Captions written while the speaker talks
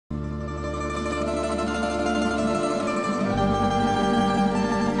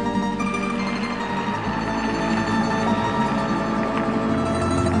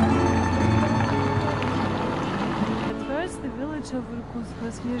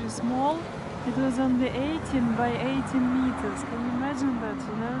very small. It was only 18 by 18 meters. Can you imagine that?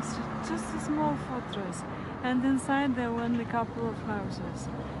 You know, it's just a small fortress. And inside there were only a couple of houses.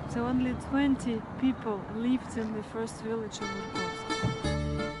 So only 20 people lived in the first village of Irkutsk.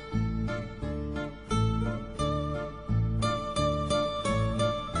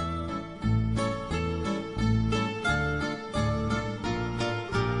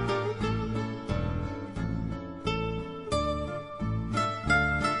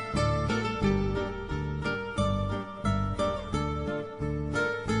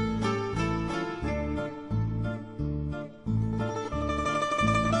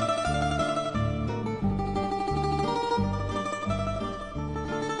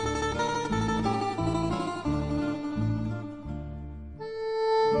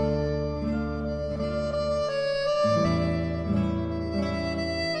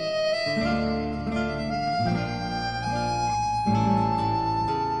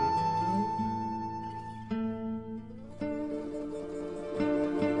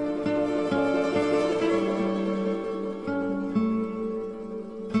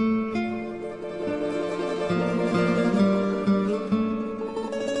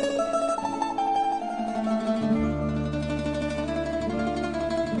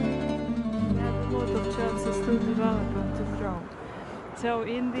 Development to grow. So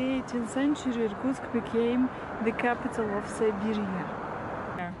in the 18th century, Irkutsk became the capital of Siberia.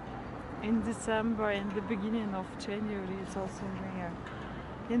 In December, in the beginning of January, it's also rare.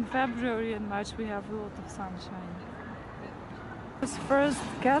 In February and March, we have a lot of sunshine. The first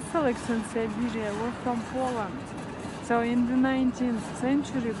Catholics in Siberia were from Poland. So in the 19th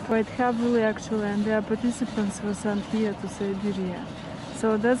century, quite heavily actually, and their participants were sent here to Siberia.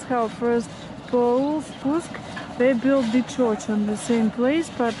 So that's how first Poles, they built the church on the same place,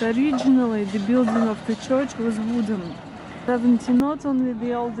 but originally the building of the church was wooden. 17, not only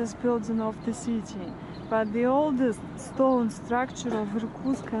the oldest building of the city, but the oldest stone structure of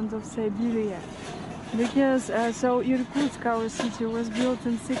Irkutsk and of Siberia. Because so Irkutsk, our city, was built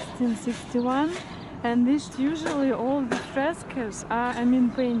in 1661, and this usually all the frescoes are, I mean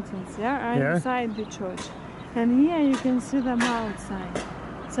paintings, are inside the church. And here you can see them outside.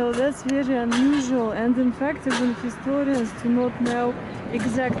 So that's very unusual, and in fact even historians do not know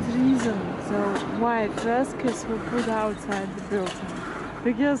exact reason why frescoes were put outside the building.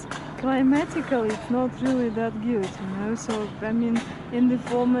 Because climatically it's not really that good, you know. So I mean, in the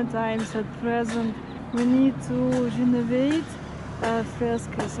former times at present we need to renovate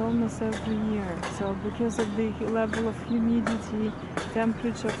frescoes almost every year. So because of the level of humidity,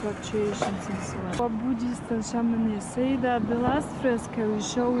 temperature fluctuations and so on. Buddhists and shamans say that the last fresco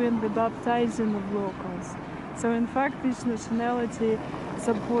is showing the baptizing of locals. So in fact this nationality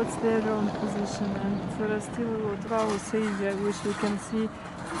supports their own position, and there are still a lot of our savior which we can see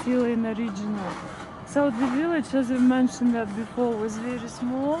still in original. So the village, as we mentioned that before, was very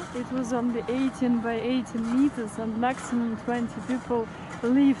small. It was only 18 by 18 meters, and maximum 20 people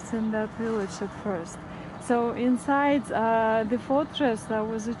lived in that village at first. So inside the fortress there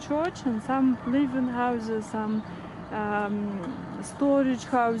was a church and some living houses, some storage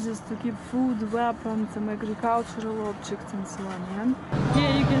houses to keep food, weapons, some agricultural objects and so on. And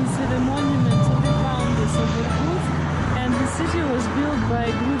here you can see the monument to the founders of Irkutsk, and the city was built by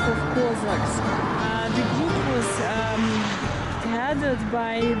a group of Cossacks. The group was headed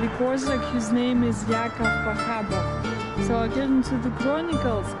by the Cossack whose name is Yakov Pakhabov. So according to the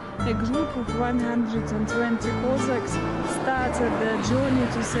chronicles, a group of 120 Cossacks started their journey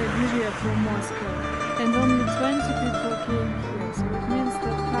to Siberia from Moscow, and only 20 people came here. So it means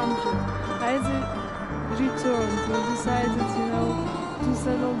that 100 either returned or decided, you know, to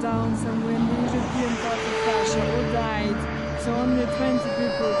settle down somewhere in the European part of Russia or died. So only 20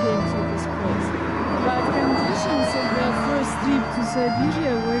 people came to this place. But conditions of their first trip to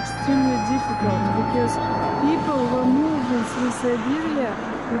Siberia were extremely difficult because people were moving through Siberia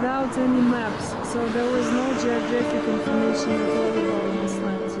without any maps, so there was no geographic information at all about this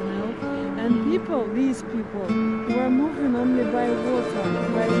land, you know. And these people, were moving only by water,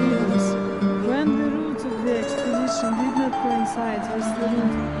 by rivers. When the route of the expedition did not coincide with the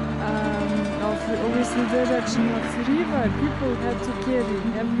route with the direction of the river, people had to carry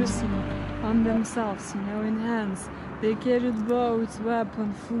everything on themselves, you know, in hands. They carried boats,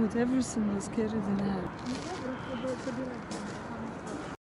 weapons, food, everything was carried in hand.